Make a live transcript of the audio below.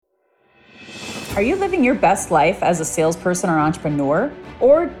Are you living your best life as a salesperson or entrepreneur?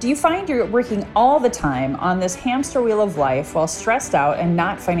 Or do you find you're working all the time on this hamster wheel of life while stressed out and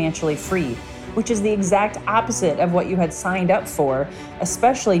not financially free, which is the exact opposite of what you had signed up for,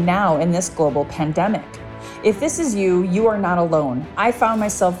 especially now in this global pandemic? If this is you, you are not alone. I found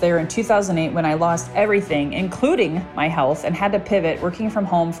myself there in 2008 when I lost everything, including my health, and had to pivot working from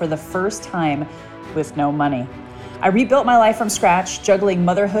home for the first time with no money. I rebuilt my life from scratch, juggling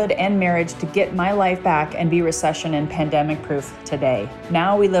motherhood and marriage to get my life back and be recession and pandemic proof today.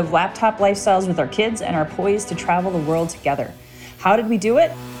 Now we live laptop lifestyles with our kids and are poised to travel the world together. How did we do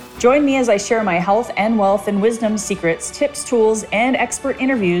it? Join me as I share my health and wealth and wisdom secrets, tips, tools, and expert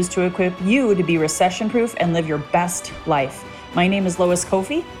interviews to equip you to be recession proof and live your best life. My name is Lois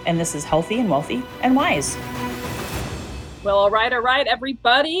Kofi, and this is Healthy and Wealthy and Wise. Well, all right,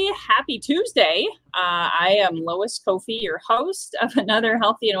 everybody. Happy Tuesday. I am Lois Kofi, your host of another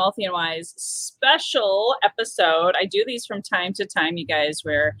Healthy and Wealthy and Wise special episode. I do these from time to time, you guys,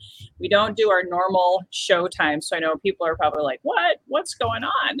 where we don't do our normal show time. So I know people are probably like, what's going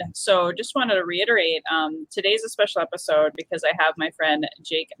on? So just wanted to reiterate, today's a special episode because I have my friend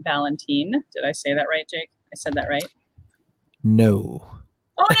Jake Valentine. Did I say that right, Jake? I said that right? No.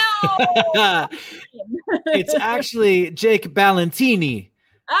 Oh, no! It's actually Jake Ballantini.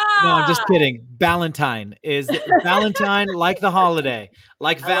 Ah! No, I'm just kidding. Ballantine is Valentine, like the holiday,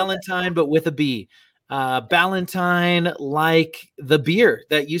 like Valentine, but with a B. Ballantine, like the beer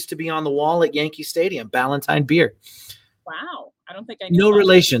that used to be on the wall at Yankee Stadium. Ballantine beer. Wow. I don't think I knew. No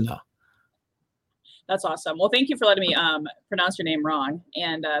relation, though. That's awesome. Well, thank you for letting me pronounce your name wrong.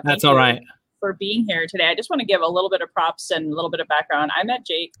 And that's all right. For being here today. I just want to give a little bit of props and a little bit of background. I met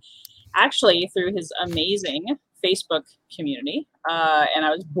Jake actually through his amazing Facebook community, and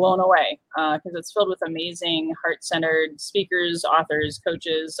I was blown away because it's filled with amazing, heart-centered speakers, authors,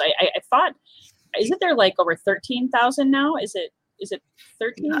 coaches. I thought, isn't there like over 13,000 now? Is it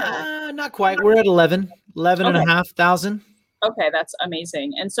 13? Not quite. We're at 11 okay. And a half thousand. Okay, that's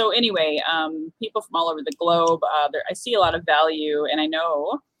amazing. And so anyway, people from all over the globe, I see a lot of value, and I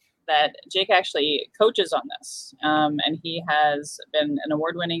know that Jake actually coaches on this. And he has been an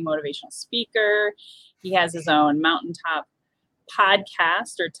award-winning motivational speaker. He has his own Mountaintop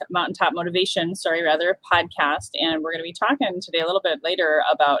podcast or Mountaintop Motivation, podcast. And we're going to be talking today a little bit later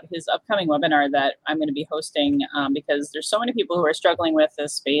about his upcoming webinar that I'm going to be hosting because there's so many people who are struggling with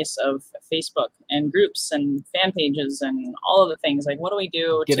this space of Facebook and groups and fan pages and all of the things. Like, what do we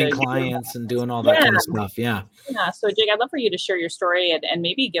do? Getting clients and doing all that kind of stuff. Yeah. So Jake, I'd love for you to share your story and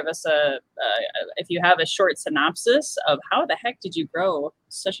maybe give us if you have a short synopsis of how the heck did you grow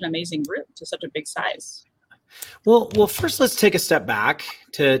such an amazing group to such a big size? Well, first let's take a step back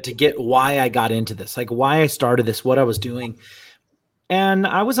to get why I got into this, like why I started this, what I was doing. And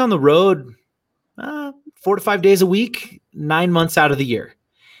I was on the road 4 to 5 days a week, 9 months out of the year.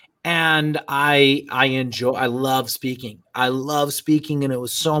 And I love speaking. I love speaking, and it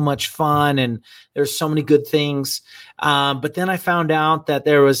was so much fun, and there's so many good things. But then I found out that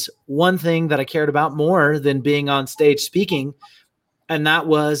there was one thing that I cared about more than being on stage speaking, and that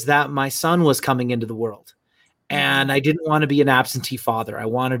was that my son was coming into the world. And I didn't want to be an absentee father. I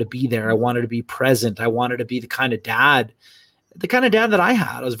wanted to be there. I wanted to be present. I wanted to be the kind of dad that I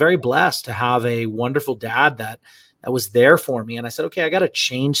had. I was very blessed to have a wonderful dad that was there for me. And I said, okay, I got to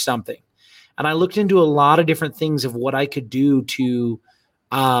change something. And I looked into a lot of different things of what I could do to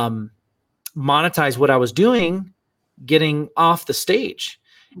monetize what I was doing, getting off the stage.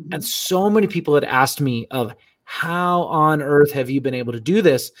 Mm-hmm. And so many people had asked me of, how on earth have you been able to do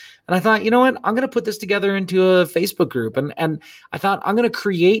this? And I thought, you know what? I'm going to put this together into a Facebook group. And I thought I'm going to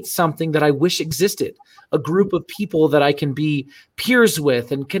create something that I wish existed, a group of people that I can be peers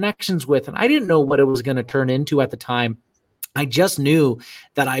with and connections with. And I didn't know what it was going to turn into at the time. I just knew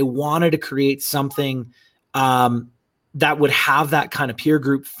that I wanted to create something that would have that kind of peer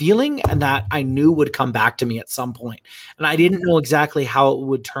group feeling and that I knew would come back to me at some point. And I didn't know exactly how it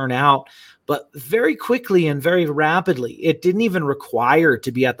would turn out. But very quickly and very rapidly, it didn't even require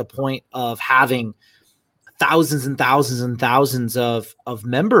to be at the point of having thousands and thousands and thousands of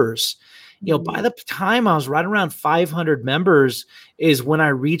members. You know, by the time I was right around 500 members is when I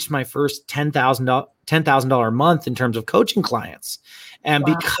reached my first $10,000 a month in terms of coaching clients. And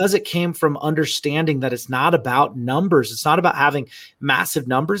because it came from understanding that it's not about numbers, it's not about having massive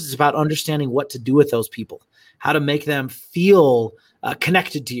numbers, it's about understanding what to do with those people, how to make them feel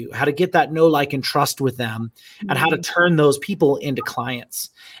connected to you, how to get that know, like, and trust with them, and how to turn those people into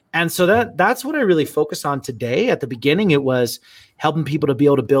clients. And so that's what I really focus on today. At the beginning, it was helping people to be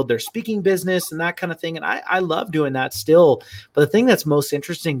able to build their speaking business and that kind of thing. And I love doing that still. But the thing that's most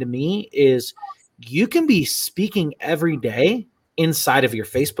interesting to me is you can be speaking every day inside of your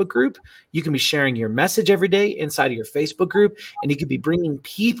Facebook group. You can be sharing your message every day inside of your Facebook group, and you can be bringing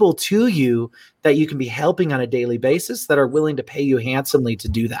people to you that you can be helping on a daily basis that are willing to pay you handsomely to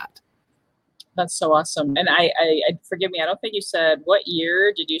do that. That's so awesome. And I forgive me, I don't think you said, what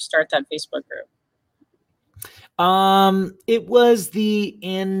year did you start that Facebook group? It was the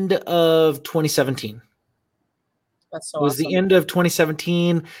end of 2017. That's so It was awesome. the end of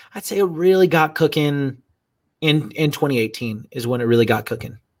 2017. I'd say it really got cooking in 2018 is when it really got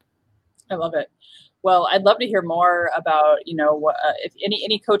cooking. I love it. Well, I'd love to hear more about, if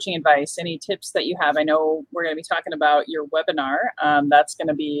any coaching advice, any tips that you have. I know we're going to be talking about your webinar. That's going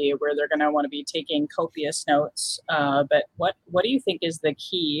to be where they're going to want to be taking copious notes. But what do you think is the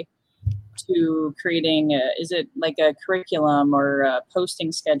key to creating? Is it like a curriculum or a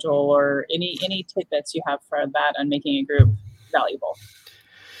posting schedule, or any tidbits you have for that on making a group valuable?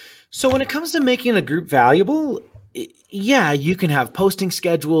 So when it comes to making a group valuable, yeah, you can have posting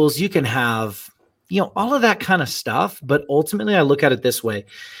schedules, you can have, all of that kind of stuff. But ultimately, I look at it this way.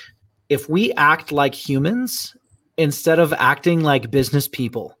 If we act like humans instead of acting like business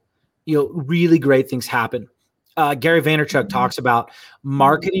people, really great things happen. Gary Vaynerchuk talks about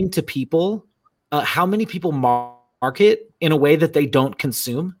marketing to people, how many people market in a way that they don't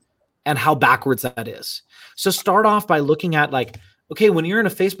consume, and how backwards that is. So start off by looking at okay, when you're in a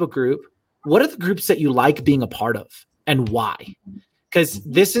Facebook group, what are the groups that you like being a part of and why? Because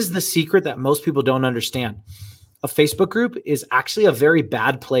this is the secret that most people don't understand. A Facebook group is actually a very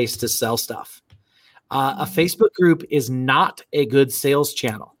bad place to sell stuff. A Facebook group is not a good sales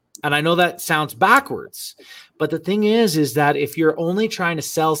channel. And I know that sounds backwards, but the thing is that if you're only trying to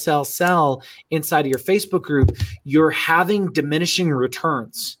sell inside of your Facebook group, you're having diminishing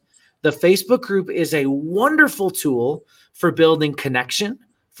returns. The Facebook group is a wonderful tool for building connection,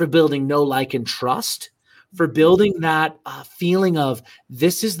 for building know, like, and trust, for building that feeling of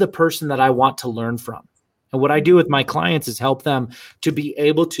this is the person that I want to learn from. And what I do with my clients is help them to be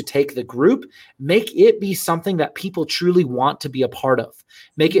able to take the group, make it be something that people truly want to be a part of,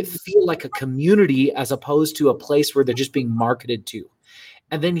 make it feel like a community as opposed to a place where they're just being marketed to.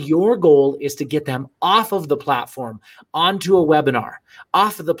 And then your goal is to get them off of the platform onto a webinar,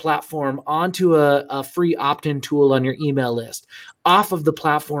 off of the platform onto a free opt-in tool on your email list, off of the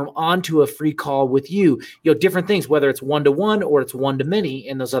platform onto a free call with you, different things, whether it's one-to-one or it's one-to-many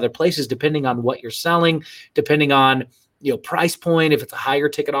in those other places, depending on what you're selling, depending on, price point. If it's a higher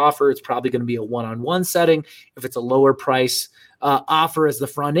ticket offer, it's probably going to be a one-on-one setting. If it's a lower price offer as the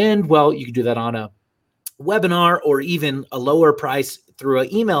front end, well, you can do that on a webinar or even a lower price through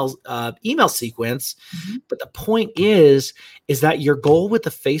an email sequence. Mm-hmm. But the point is that your goal with the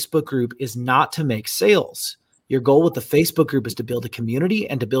Facebook group is not to make sales. Your goal with the Facebook group is to build a community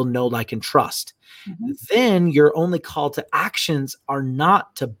and to build know, like, and trust. Mm-hmm. Then your only call to actions are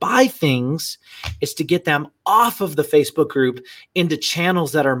not to buy things, it's to get them off of the Facebook group into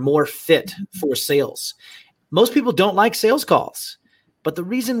channels that are more fit for sales. Most people don't like sales calls, but the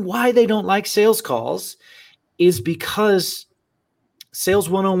reason why they don't like sales calls is because Sales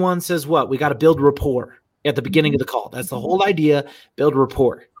 101 says what? We got to build rapport at the beginning of the call. That's the whole idea, build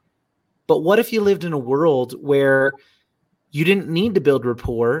rapport. But what if you lived in a world where you didn't need to build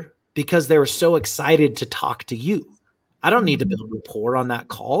rapport because they were so excited to talk to you? I don't need to build rapport on that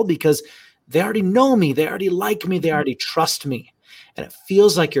call because they already know me. They already like me. They already trust me. And it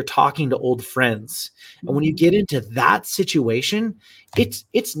feels like you're talking to old friends. And when you get into that situation,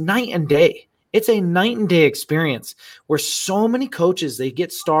 it's night and day. It's a night and day experience where so many coaches, they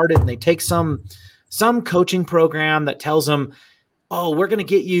get started and they take some coaching program that tells them, oh, we're going to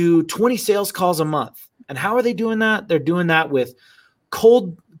get you 20 sales calls a month. And how are they doing that? They're doing that with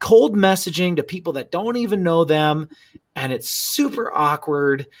cold messaging to people that don't even know them. And it's super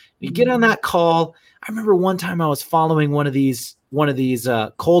awkward. You get on that call. I remember one time I was following one of these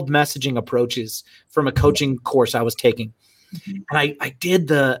cold messaging approaches from a coaching course I was taking. And I did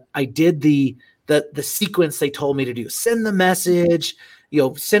the sequence they told me to do. Send the message,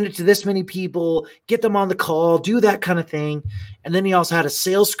 send it to this many people, get them on the call, do that kind of thing. And then he also had a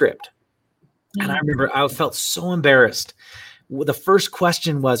sales script. And I remember I felt so embarrassed. The first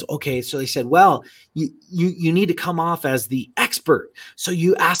question was, okay, so they said, well, you need to come off as the expert. So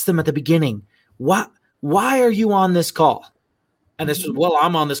you ask them at the beginning, why are you on this call? And this was, well,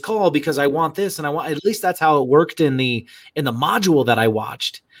 I'm on this call because I want this, and I want, at least that's how it worked in the module that I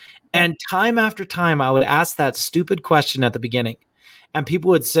watched. And time after time, I would ask that stupid question at the beginning, and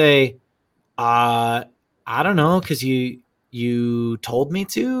people would say, I don't know, because you told me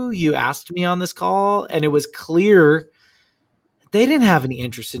to, you asked me on this call, and it was clear They didn't have any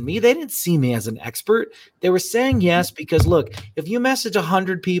interest in me. They didn't see me as an expert. They were saying yes because, look, if you message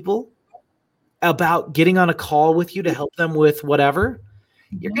 100 people about getting on a call with you to help them with whatever,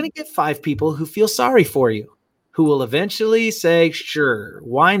 you're going to get 5 people who feel sorry for you, who will eventually say, sure,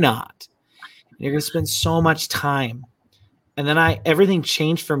 why not? And you're going to spend so much time. And then everything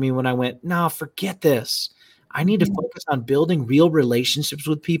changed for me when I went, no, forget this. I need to focus on building real relationships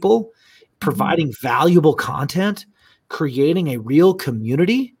with people, providing valuable content, creating a real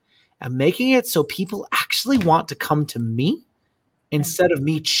community, and making it so people actually want to come to me instead of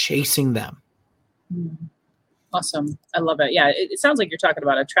me chasing them. Awesome. I love it. Yeah, it sounds like you're talking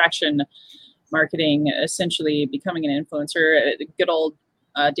about attraction marketing, essentially becoming an influencer. Good old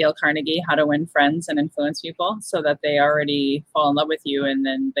Dale Carnegie, How to Win Friends and Influence People, so that they already fall in love with you, and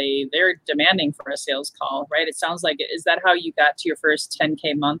then they're demanding for a sales call, right? It sounds like, is that how you got to your first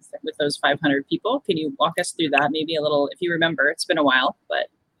 10K month with those 500 people? Can you walk us through that maybe a little, if you remember? It's been a while, but.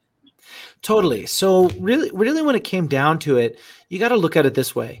 Totally. So really when it came down to it, you got to look at it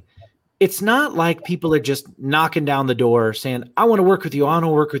this way. It's not like people are just knocking down the door saying, I want to work with you. I want to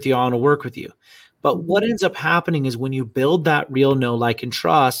work with you. I want to work with you. But what ends up happening is when you build that real know, like, and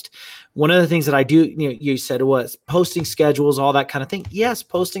trust, one of the things that I do, you said was posting schedules, all that kind of thing. Yes,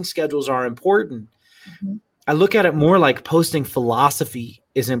 posting schedules are important. I look at it more like posting philosophy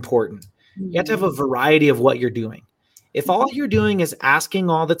is important. You have to have a variety of what you're doing. If all you're doing is asking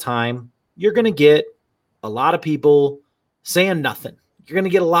all the time, you're going to get a lot of people saying nothing. You're going to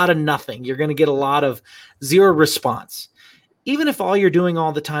get a lot of nothing. You're going to get a lot of zero response. Even if all you're doing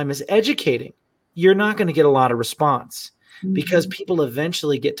all the time is educating, you're not going to get a lot of response because people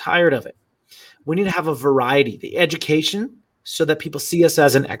eventually get tired of it. We need to have a variety, the education, so that people see us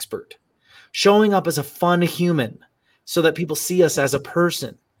as an expert, showing up as a fun human so that people see us as a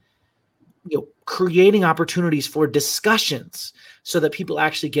person, creating opportunities for discussions so that people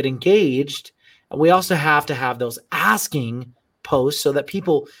actually get engaged. And we also have to have those asking posts so that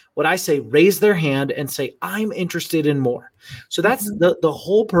people, what I say, raise their hand and say, I'm interested in more. So that's the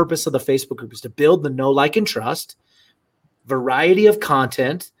whole purpose of the Facebook group, is to build the know, like, and trust, variety of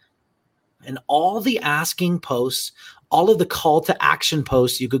content, and all the asking posts, all of the call to action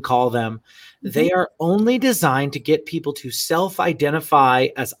posts, you could call them. They are only designed to get people to self-identify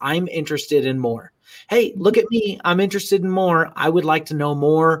as, I'm interested in more. Hey, look at me. I'm interested in more. I would like to know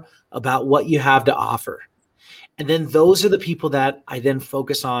more about what you have to offer. And then those are the people that I then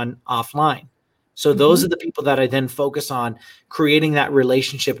focus on offline. So those are the people that I then focus on creating that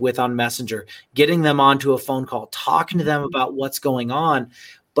relationship with on Messenger, getting them onto a phone call, talking to them about what's going on.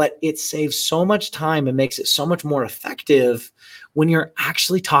 But it saves so much time and makes it so much more effective when you're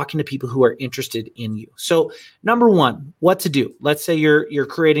actually talking to people who are interested in you. So number one, what to do? Let's say you're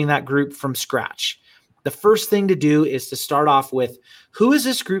creating that group from scratch. The first thing to do is to start off with, who is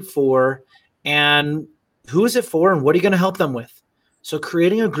this group for, and who is it for, and what are you going to help them with? So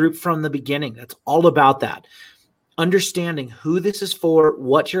creating a group from the beginning, that's all about that. Understanding who this is for,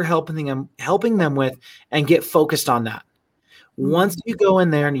 what you're helping them with, and get focused on that. Once you go in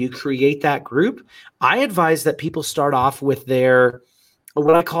there and you create that group, I advise that people start off with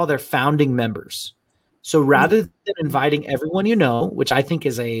what I call their founding members. So rather than inviting everyone you know, which I think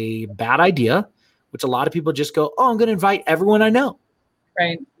is a bad idea, which a lot of people just go, oh, I'm going to invite everyone I know.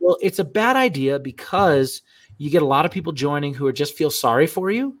 Right. Well, it's a bad idea because you get a lot of people joining who just feel sorry for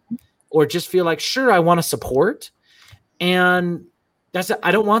you, or just feel like, sure, I want to support. And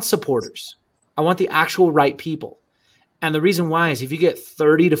I don't want supporters. I want the actual right people. And the reason why is if you get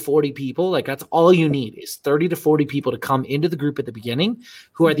 30 to 40 people, like, that's all you need is 30 to 40 people to come into the group at the beginning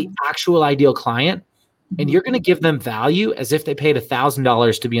who are the actual ideal client. And you're going to give them value as if they paid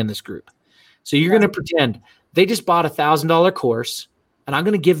 $1,000 to be in this group. So you're going to pretend they just bought $1,000 course, and I'm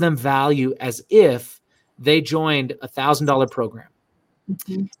going to give them value as if they joined a $1,000 program.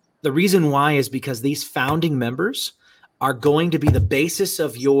 The reason why is because these founding members are going to be the basis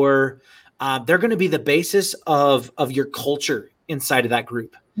of they're going to be the basis of your culture inside of that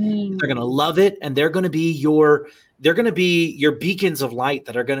group. They're going to love it, and they're going to be your beacons of light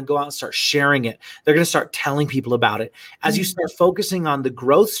that are going to go out and start sharing it. They're going to start telling people about it. As you start focusing on the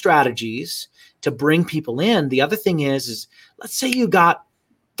growth strategies to bring people in, the other thing is let's say you got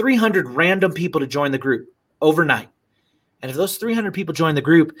 300 random people to join the group overnight. And if those 300 people join the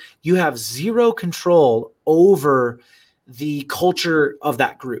group, you have zero control over the culture of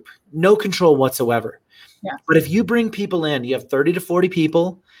that group. No control whatsoever. Yeah. But if you bring people in, you have 30 to 40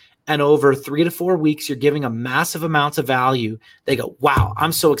 people, and over 3 to 4 weeks, you're giving them massive amounts of value. They go, wow,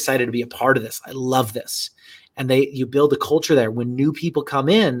 I'm so excited to be a part of this. I love this. And you build a culture there. When new people come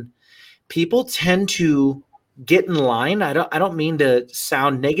in, people tend to get in line. I don't mean to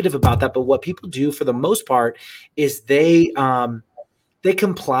sound negative about that, but what people do for the most part is they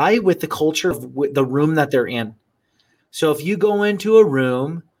comply with the culture of the room that they're in. So if you go into a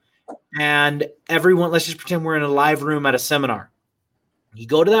room and everyone, let's just pretend we're in a live room at a seminar. You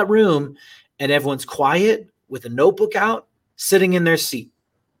go to that room and everyone's quiet with a notebook out, sitting in their seat.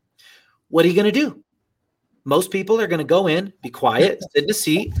 What are you going to do? Most people are going to go in, be quiet, sit in a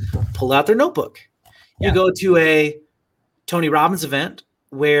seat, pull out their notebook. You go to a Tony Robbins event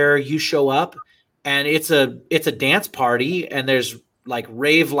where you show up and it's a dance party and there's like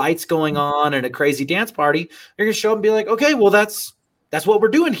rave lights going on and a crazy dance party. You're going to show up and be like, okay, well, that's what we're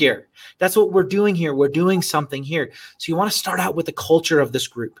doing here. That's what we're doing here. We're doing something here. So you want to start out with the culture of this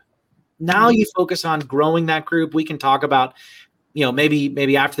group. Now you focus on growing that group. We can talk about,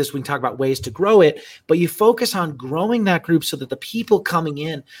 maybe after this, we can talk about ways to grow it, but you focus on growing that group so that the people coming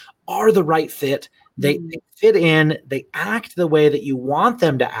in are the right fit. They fit in, they act the way that you want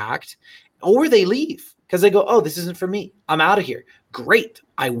them to act, or they leave because they go, oh, this isn't for me. I'm out of here. Great.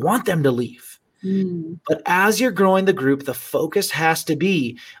 I want them to leave. But as you're growing the group, the focus has to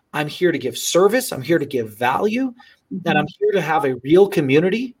be, I'm here to give service. I'm here to give value. And I'm here to have a real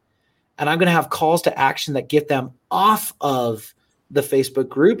community. And I'm going to have calls to action that get them off of the Facebook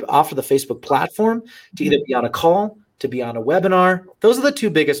group, off of the Facebook platform, to either be on a call, to be on a webinar. Those are the two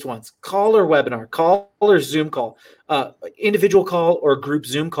biggest ones: call or webinar, call or Zoom call, individual call or group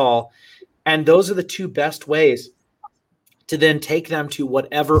Zoom call. And those are the two best ways to then take them to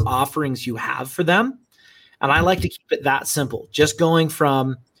whatever offerings you have for them. And I like to keep it that simple. Just going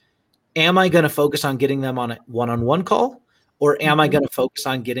from, am I going to focus on getting them on a one-on-one call, or am I going to focus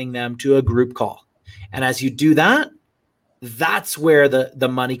on getting them to a group call? And as you do that, that's where the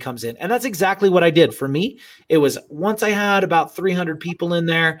money comes in. And that's exactly what I did. For me, it was once I had about 300 people in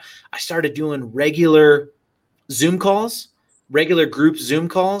there, I started doing regular Zoom calls, regular group Zoom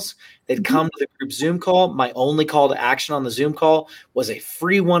calls. They'd come to the group Zoom call. My only call to action on the Zoom call was a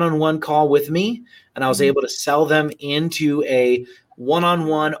free one-on-one call with me. And I was able to sell them into a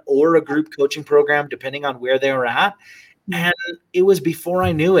one-on-one or a group coaching program, depending on where they were at. And it was before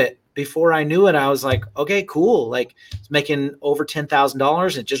I knew it. I was like, okay, cool. Like, it's making over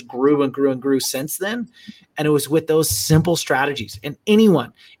 $10,000. It just grew and grew and grew since then. And it was with those simple strategies. And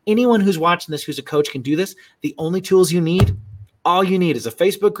anyone who's watching this, who's a coach, can do this. The only tools you need, all you need is a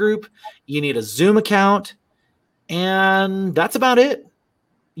Facebook group. You need a Zoom account. And that's about it.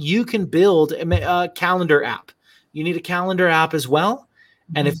 You can build a calendar app. You need a calendar app as well.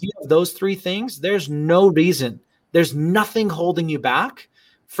 And if you have those three things, there's no reason, there's nothing holding you back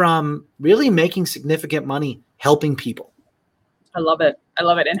from really making significant money helping people. I love it.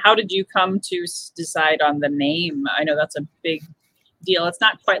 And how did you come to decide on the name? I know that's a big deal. It's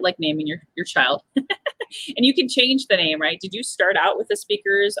not quite like naming your child. And you can change the name, right? Did you start out with the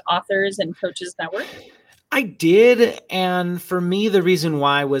Speakers, Authors, and Coaches Network? I did. And for me, the reason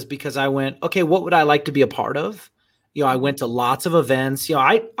why was because I went, okay, what would I like to be a part of? I went to lots of events.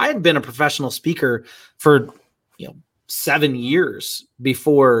 I had been a professional speaker for, 7 years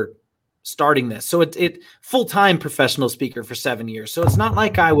before starting this. So it full-time professional speaker for 7 years. So it's not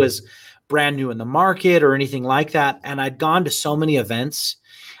like I was brand new in the market or anything like that. And I'd gone to so many events.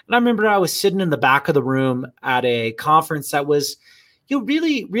 And I remember I was sitting in the back of the room at a conference that was,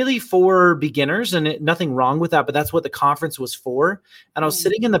 really, really for beginners, and nothing wrong with that, but that's what the conference was for. And I was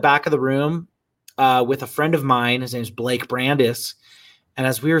sitting in the back of the room with a friend of mine. His name's Blake Brandis. And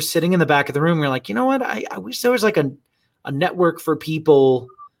as we were sitting in the back of the room, we were like, you know what? I wish there was like a network for people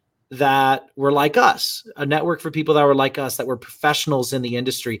that were like us, a network for people that were like us, that were professionals in the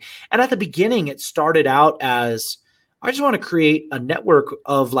industry. And at the beginning, it started out as, I just want to create a network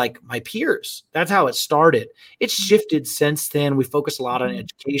of like my peers. That's how it started. It's shifted since then. We focus a lot on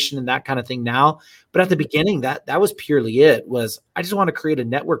education and that kind of thing now. But at the beginning, that was purely it. Was I just want to create a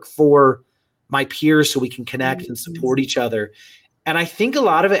network for my peers so we can connect and support each other. And I think a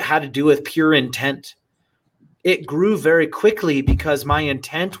lot of it had to do with pure intent. It grew very quickly because my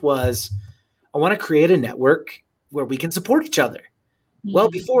intent was, I want to create a network where we can support each other. Well,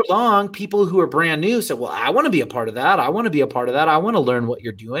 before long, people who are brand new said, well, I want to be a part of that. I want to be a part of that. I want to learn what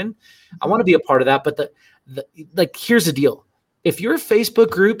you're doing. I want to be a part of that. But here's the deal. If your Facebook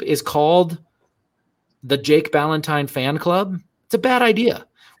group is called the Jake Ballantyne Fan Club, it's a bad idea.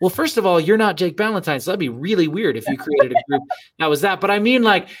 Well, first of all, you're not Jake Ballantyne, so that'd be really weird if you created a group that was that. But I mean,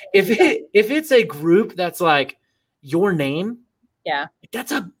 like, if it's a group that's like your name, yeah,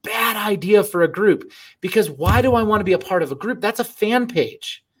 that's a bad idea for a group. Because why do I want to be a part of a group? That's a fan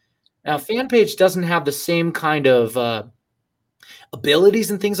page. Now, fan page doesn't have the same kind of abilities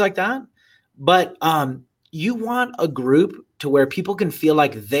and things like that. But You want a group to where people can feel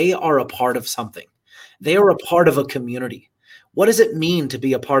like they are a part of something. They are a part of a community. What does it mean to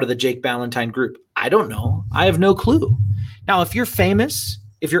be a part of the Jake Ballantyne group? I don't know. I have no clue. Now, if you're famous,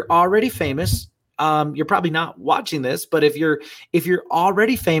 if you're already famous, you're probably not watching this, but if you're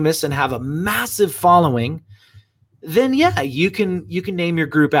already famous and have a massive following, then yeah, you can name your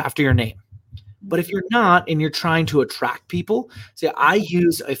group after your name. But if you're not and you're trying to attract people, see, I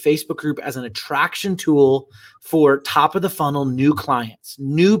use a Facebook group as an attraction tool for top of the funnel new clients,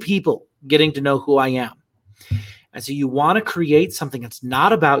 new people getting to know who I am. And so you want to create something that's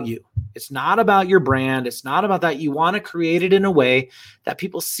not about you. It's not about your brand. It's not about that. You want to create it in a way that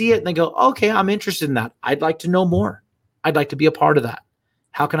people see it and they go, okay, I'm interested in that. I'd like to know more. I'd like to be a part of that.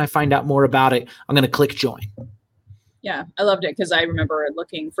 How can I find out more about it? I'm going to click join. Yeah, I loved it because I remember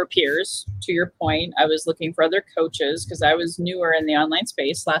looking for peers. To your point, I was looking for other coaches because I was newer in the online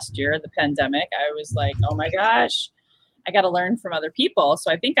space last year, the pandemic. I was like, oh my gosh, I got to learn from other people.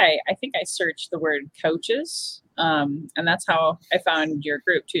 So I think I searched the word coaches, and that's how I found your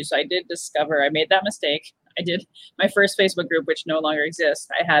group too. So I did discover, I made that mistake. I did my first Facebook group, which no longer exists.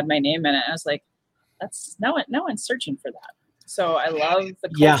 I had my name in it. I was like, that's no one's searching for that. So I love the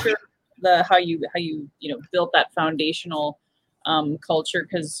culture. Yeah. How you built that foundational culture,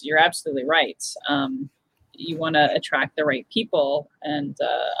 because you're absolutely right. You want to attract the right people and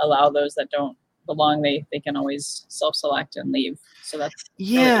allow those that don't belong. They can always self-select and leave. So that's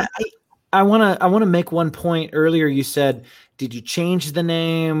I want to make one point. Earlier you said, did you change the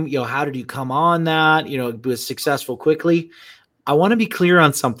name? How did you come on that? It was successful quickly. I want to be clear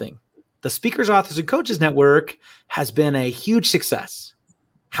on something. The Speakers, Authors, and Coaches Network has been a huge success.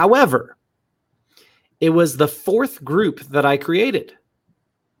 However, it was the fourth group that I created.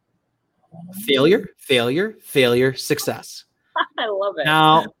 Failure, failure, failure, success. I love it.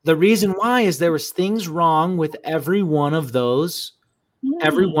 Now, the reason why is there was things wrong with every one of those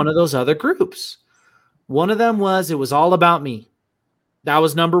other groups. One of them was it was all about me. That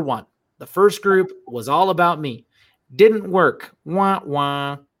was number one. The first group was all about me. Didn't work. Wah,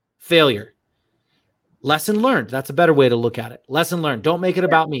 wah. Failure. Lesson learned. That's a better way to look at it. Lesson learned. Don't make it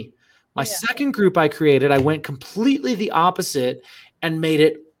about me. My second group I created, I went completely the opposite and made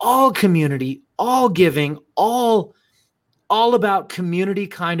it all community, all giving, all about community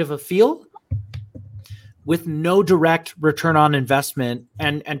kind of a feel with no direct return on investment,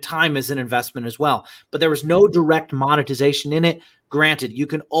 and time is an investment as well. But there was no direct monetization in it. Granted, you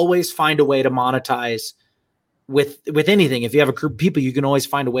can always find a way to monetize with anything. If you have a group of people, you can always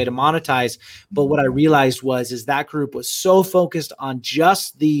find a way to monetize. But what I realized is that group was so focused on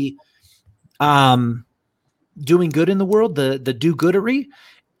just the doing good in the world, the do-goodery,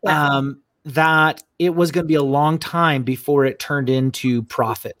 that it was going to be a long time before it turned into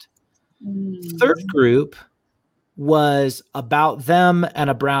profit. Third group was about them and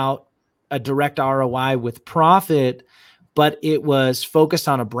about a direct ROI with profit, but it was focused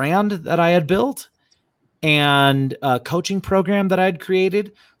on a brand that I had built and a coaching program that I'd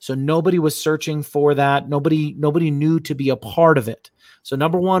created. So nobody was searching for that. Nobody knew to be a part of it. So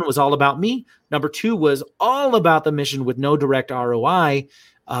number one was all about me. Number two was all about the mission with no direct ROI.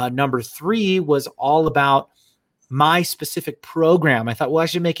 Number three was all about my specific program. I thought, well, I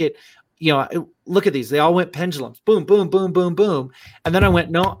should make it, look at these. They all went pendulums. Boom, boom, boom, boom, boom. And then I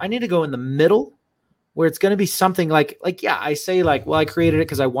went, no, I need to go in the middle where it's going to be something like, I say well, I created it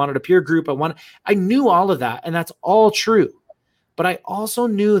because I wanted a peer group. I knew all of that, and that's all true. But I also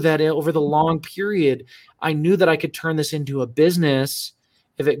knew that over the long period, I knew that I could turn this into a business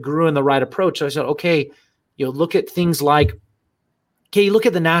if it grew in the right approach. So I said, okay, look at things like, look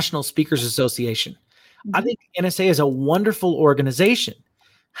at the National Speakers Association. Mm-hmm. I think NSA is a wonderful organization.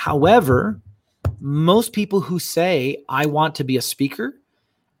 However, most people who say, I want to be a speaker,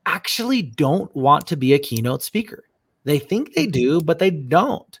 actually don't want to be a keynote speaker. They think they do, but they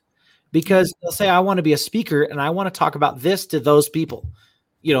don't, because they'll say, I want to be a speaker and I want to talk about this to those people.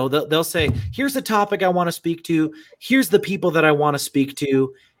 They'll say, here's the topic I want to speak to. Here's the people that I want to speak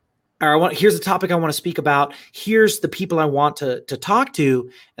to. Here's the topic I want to speak about. Here's the people I want to talk to.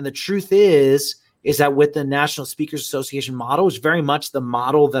 And the truth is that with the National Speakers Association model, is very much the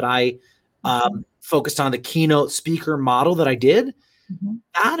model that I focused on, the keynote speaker model that I did. Mm-hmm.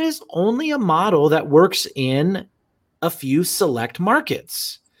 That is only a model that works in a few select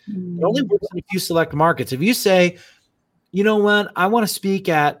markets. Mm-hmm. It only works in a few select markets. If you say, you know what, I want to speak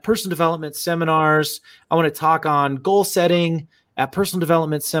at personal development seminars, I want to talk on goal setting at personal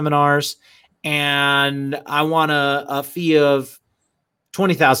development seminars, and I want a fee of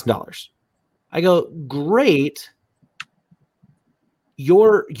 $20,000. I go, great.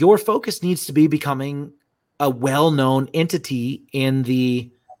 Your focus needs to be becoming a well-known entity in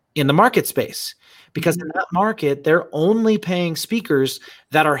the market space, because in that market, they're only paying speakers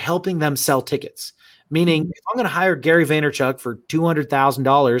that are helping them sell tickets. Meaning, if I'm going to hire Gary Vaynerchuk for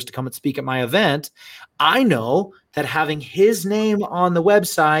 $200,000 to come and speak at my event, I know that having his name on the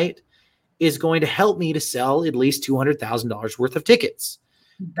website is going to help me to sell at least $200,000 worth of tickets.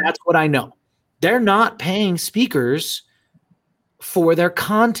 That's what I know. They're not paying speakers for their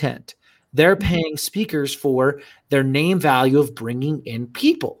content. They're paying speakers for their name value of bringing in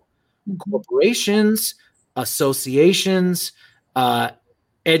people. Corporations, associations,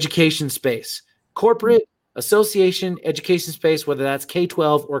 education space. Corporate, association, education space, whether that's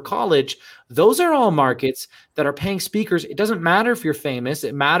K-12 or college, those are all markets that are paying speakers. It doesn't matter if you're famous.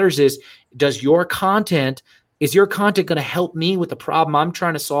 It matters is your content going to help me with the problem I'm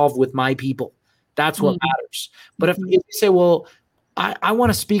trying to solve with my people? That's what matters. But if you say, well, I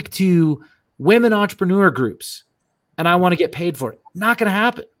want to speak to women entrepreneur groups and I want to get paid for it, not going to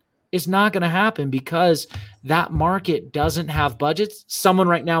happen. It's not going to happen because that market doesn't have budgets. Someone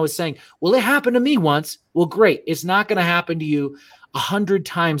right now is saying, well, it happened to me once. Well, great. It's not going to happen to you 100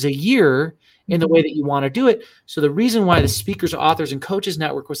 times a year in the way that you want to do it. So the reason why the Speakers, Authors, and Coaches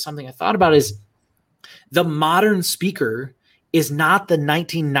Network was something I thought about is the modern speaker is not the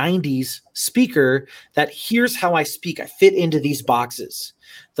 1990s speaker that here's how I speak. I fit into these boxes.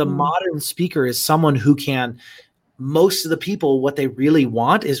 The modern speaker is someone who can, most of the people, what they really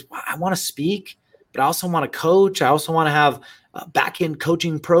want is, I want to speak, but I also want to coach. I also want to have back-end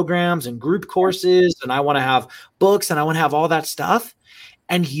coaching programs and group courses, and I want to have books, and I want to have all that stuff.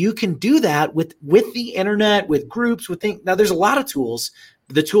 And you can do that with the internet, with groups, with things. Now, there's a lot of tools.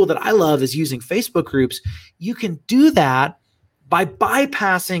 The tool that I love is using Facebook groups. You can do that by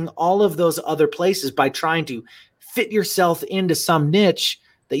bypassing all of those other places, by trying to fit yourself into some niche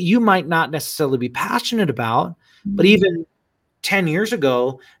that you might not necessarily be passionate about. But even 10 years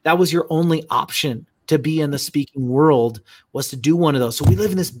ago, that was your only option to be in the speaking world, was to do one of those. So we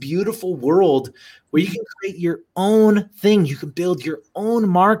live in this beautiful world where you can create your own thing. You can build your own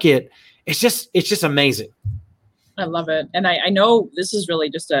market. It's just amazing. I love it. And I know this is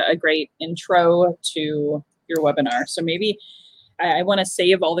really just a great intro to your webinar. So maybe I want to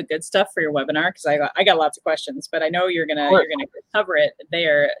save all the good stuff for your webinar because I got lots of questions, but I know you're gonna cover it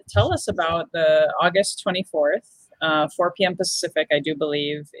there. Tell us about the August 24th, 4 p.m. Pacific, I do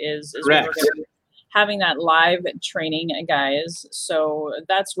believe is when we're gonna be having that live training, guys. So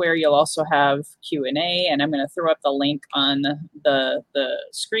that's where you'll also have Q&A, and I'm going to throw up the link on the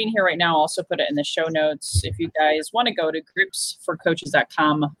screen here right now. I'll also put it in the show notes. If you guys want to go to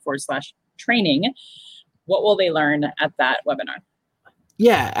groupsforcoaches.com/training, what will they learn at that webinar?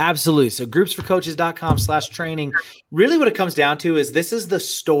 Yeah, absolutely. So groupsforcoaches.com/training. Really what it comes down to is this is the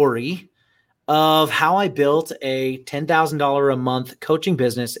story of how I built a $10,000 a month coaching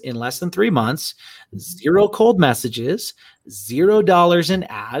business in less than 3 months, 0 cold messages, $0 in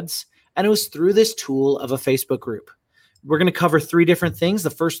ads. And it was through this tool of a Facebook group. We're going to cover 3 different things. The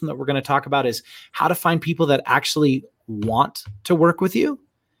first one that we're going to talk about is how to find people that actually want to work with you.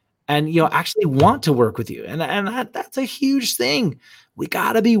 And, actually want to work with you. And that's a huge thing. We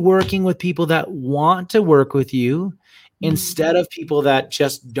got to be working with people that want to work with you instead of people that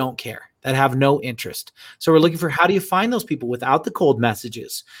just don't care, that have no interest. So we're looking for, how do you find those people without the cold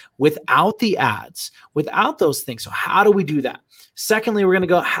messages, without the ads, without those things? So how do we do that? Secondly, we're going to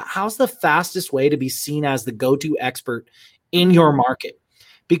go, how's the fastest way to be seen as the go-to expert in your market?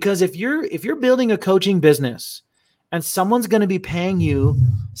 Because if you're building a coaching business, and someone's going to be paying you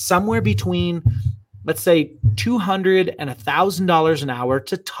somewhere between, let's say, $200 and $1,000 an hour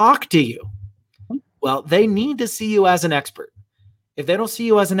to talk to you. Well, they need to see you as an expert. If they don't see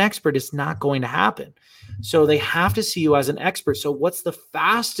you as an expert, it's not going to happen. So they have to see you as an expert. So what's the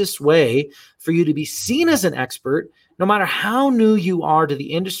fastest way for you to be seen as an expert, no matter how new you are to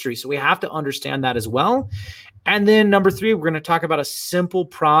the industry? So we have to understand that as well. And then number 3, we're going to talk about a simple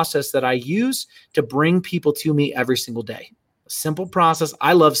process that I use to bring people to me every single day. A simple process.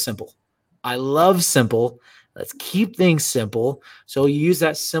 I love simple. Let's keep things simple. So you use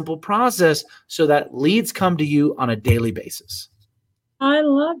that simple process so that leads come to you on a daily basis. I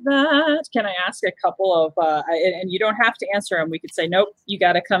love that. Can I ask a couple of, and you don't have to answer them. We could say, nope, you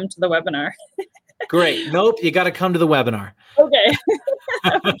got to come to the webinar. Great. Nope, you got to come to the webinar. Okay.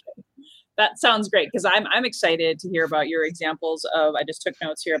 That sounds great, because I'm excited to hear about your examples of, I just took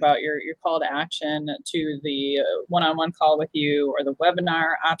notes here about your call to action to the one-on-one call with you, or the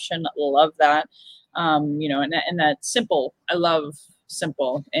webinar option. Love that. And that simple, I love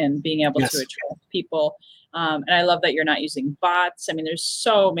simple in being able Yes. to attract people. And I love that you're not using bots. I mean, there's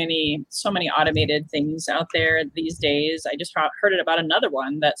so many automated things out there these days. I just heard about another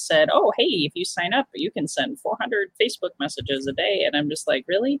one that said, oh, hey, if you sign up, you can send 400 Facebook messages a day. And I'm just like,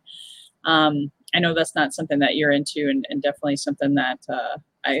 really? I know that's not something that you're into, and definitely something that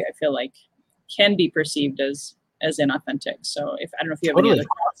I feel like can be perceived as inauthentic. So I don't know if you have any other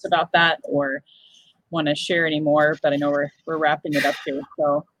thoughts about that or want to share any more, but I know we're wrapping it up here.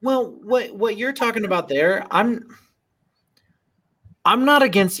 So, well, what you're talking about there, I'm not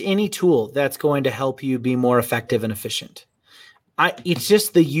against any tool that's going to help you be more effective and efficient. It's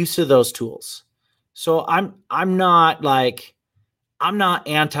just the use of those tools. So I'm not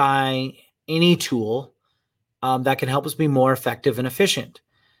anti any tool that can help us be more effective and efficient.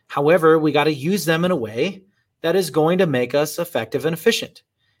 However, we got to use them in a way that is going to make us effective and efficient.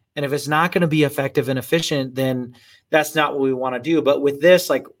 And if it's not going to be effective and efficient, then that's not what we want to do. But with this,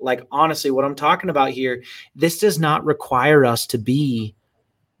 like honestly, what I'm talking about here, this does not require us to be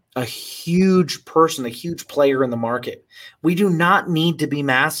a huge person, a huge player in the market. We do not need to be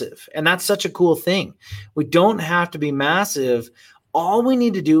massive. And that's such a cool thing. We don't have to be massive. All we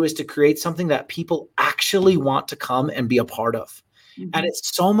need to do is to create something that people actually want to come and be a part of. Mm-hmm. And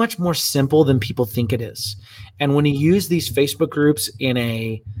it's so much more simple than people think it is. And when you use these Facebook groups in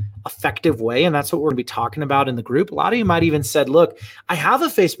a effective way, and that's what we're going to be talking about in the group, a lot of you might even said, look, I have a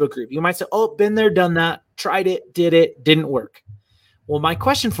Facebook group. You might say, oh, been there, done that, tried it, did it, didn't work. Well, my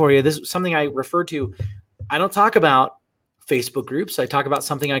question for you, this is something I refer to. I don't talk about Facebook groups. I talk about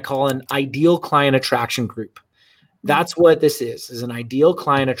something I call an ideal client attraction group. That's what this is an ideal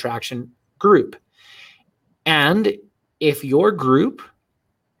client attraction group. And if your group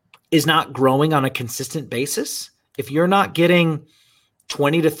is not growing on a consistent basis, if you're not getting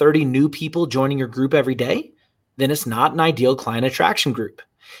 20 to 30 new people joining your group every day, then it's not an ideal client attraction group.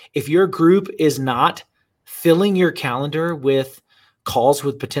 If your group is not filling your calendar with calls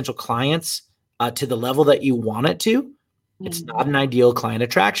with potential clients to the level that you want it to, it's not an ideal client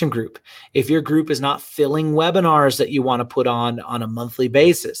attraction group. If your group is not filling webinars that you want to put on a monthly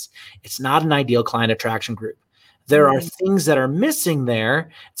basis, it's not an ideal client attraction group. There are things that are missing there.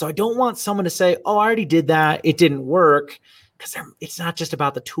 So I don't want someone to say, oh, I already did that, it didn't work. Because it's not just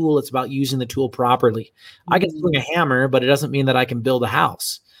about the tool, it's about using the tool properly. I can swing a hammer, but it doesn't mean that I can build a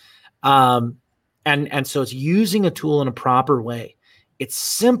house. And so it's using a tool in a proper way. It's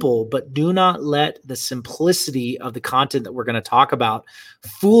simple, but do not let the simplicity of the content that we're going to talk about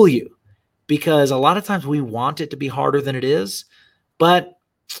fool you, because a lot of times we want it to be harder than it is. But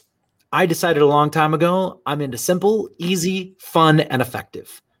I decided a long time ago, I'm into simple, easy, fun, and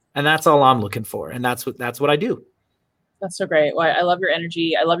effective. And that's all I'm looking for. And that's what I do. That's so great. Well, I love your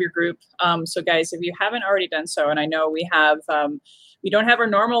energy. I love your group. So guys, if you haven't already done so, and I know we have, we don't have our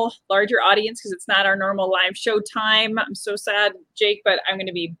normal larger audience because it's not our normal live show time. I'm so sad, Jake, but I'm going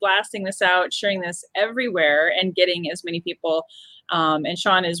to be blasting this out, sharing this everywhere, and getting as many people. And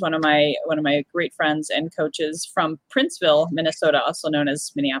Sean is one of my great friends and coaches from Princeville, Minnesota, also known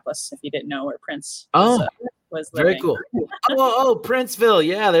as Minneapolis. If you didn't know where Prince was living. Very cool. Oh, Princeville.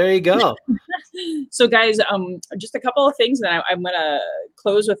 Yeah, there you go. So guys, just a couple of things that I'm going to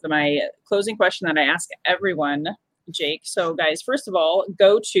close with my closing question that I ask everyone, Jake. So guys, first of all,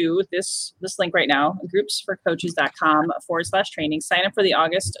 go to this link right now, groupsforcoaches.com/training, sign up for the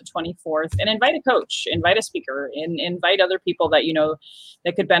August 24th and invite a coach, invite a speaker, and invite other people that you know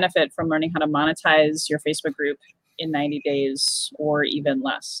that could benefit from learning how to monetize your Facebook group in 90 days or even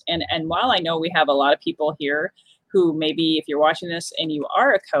less. And while I know we have a lot of people here who maybe if you're watching this and you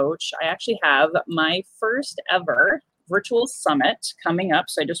are a coach, I actually have my first ever virtual summit coming up.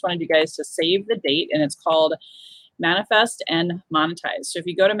 So I just wanted you guys to save the date, and it's called Manifest and Monetize. So if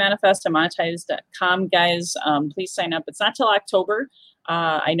you go to manifestandmonetize.com, guys, please sign up. It's not till October.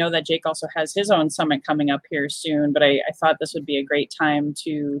 I know that Jake also has his own summit coming up here soon, but I thought this would be a great time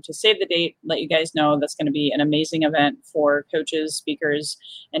to save the date, let you guys know that's going to be an amazing event for coaches, speakers,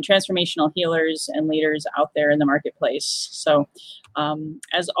 and transformational healers and leaders out there in the marketplace. So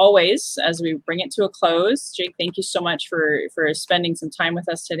as always, as we bring it to a close, Jake, thank you so much for spending some time with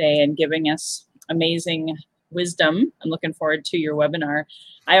us today and giving us amazing wisdom. I'm looking forward to your webinar.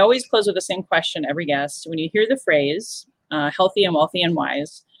 I always close with the same question, every guest. When you hear the phrase, healthy and wealthy and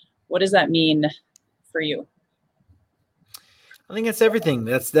wise, what does that mean for you? I think that's everything.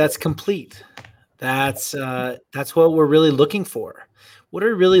 That's complete. That's what we're really looking for. What are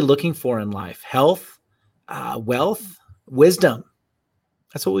we really looking for in life? Health, wealth, wisdom.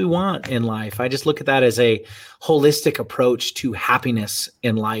 That's what we want in life. I just look at that as a holistic approach to happiness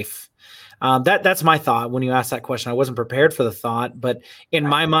in life. That's my thought when you asked that question. I wasn't prepared for the thought, but in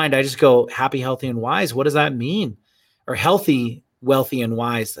my mind, I just go happy, healthy, and wise. What does that mean? Or healthy, wealthy, and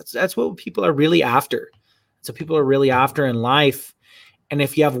wise. That's what people are really after. That's what people are really after in life. And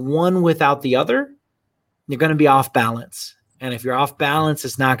if you have one without the other, you're going to be off balance. And if you're off balance,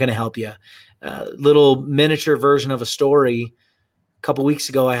 it's not going to help you. Little miniature version of a story. A couple weeks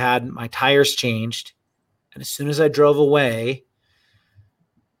ago, I had my tires changed. And as soon as I drove away,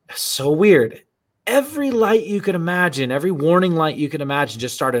 so weird. Every light you could imagine, every warning light you could imagine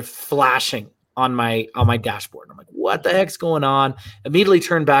just started flashing on my dashboard. I'm like, what the heck's going on? Immediately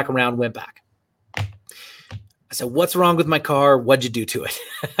turned back around, went back. I said, what's wrong with my car? What'd you do to it?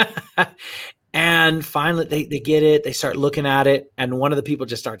 And finally they get it. They start looking at it. And one of the people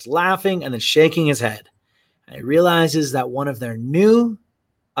just starts laughing and then shaking his head. And he realizes that one of their new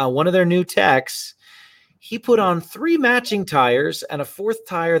techs, he put on 3 matching tires and a 4th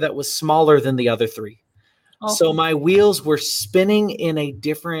tire that was smaller than the other 3. Oh. So my wheels were spinning in a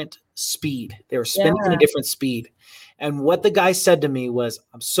different speed. They were spinning in a different speed. And what the guy said to me was,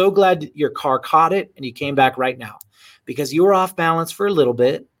 I'm so glad your car caught it and you came back right now, because you were off balance for a little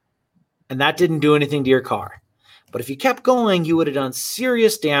bit and that didn't do anything to your car. But if you kept going, you would have done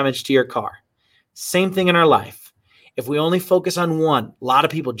serious damage to your car. Same thing in our life. If we only focus on one, a lot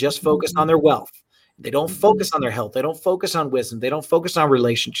of people just focus on their wealth. They don't focus on their health. They don't focus on wisdom. They don't focus on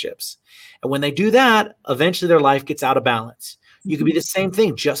relationships. And when they do that, eventually their life gets out of balance. You could be the same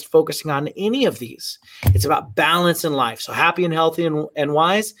thing, just focusing on any of these. It's about balance in life. So happy and healthy and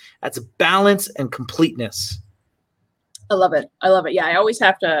wise, that's balance and completeness. I love it. I love it. Yeah, I always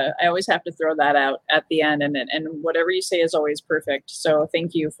have to throw that out at the end, and whatever you say is always perfect. So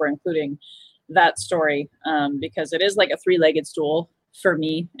thank you for including that story, because it is like a 3-legged stool for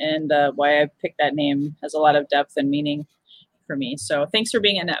me, and why I picked that name has a lot of depth and meaning for me. So thanks for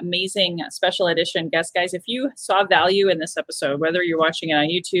being an amazing special edition guest, guys. If you saw value in this episode, whether you're watching it on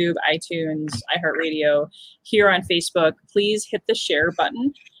YouTube, iTunes, iHeartRadio, here on Facebook, please hit the share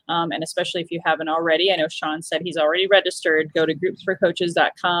button. And especially if you haven't already, I know Sean said he's already registered. Go to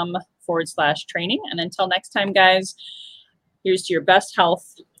groupsforcoaches.com/training. And until next time, guys, here's to your best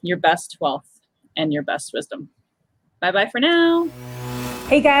health, your best wealth, and your best wisdom. Bye-bye for now.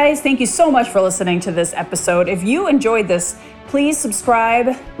 Hey guys, thank you so much for listening to this episode. If you enjoyed this, please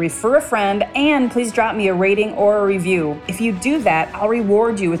subscribe, refer a friend, and please drop me a rating or a review. If you do that, I'll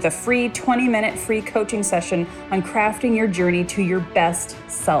reward you with a free 20-minute free coaching session on crafting your journey to your best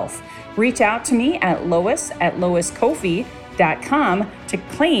self. Reach out to me at lois@loiscoffey.com to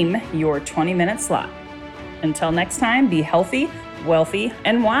claim your 20-minute slot. Until next time, be healthy, wealthy,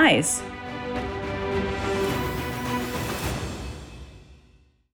 and wise.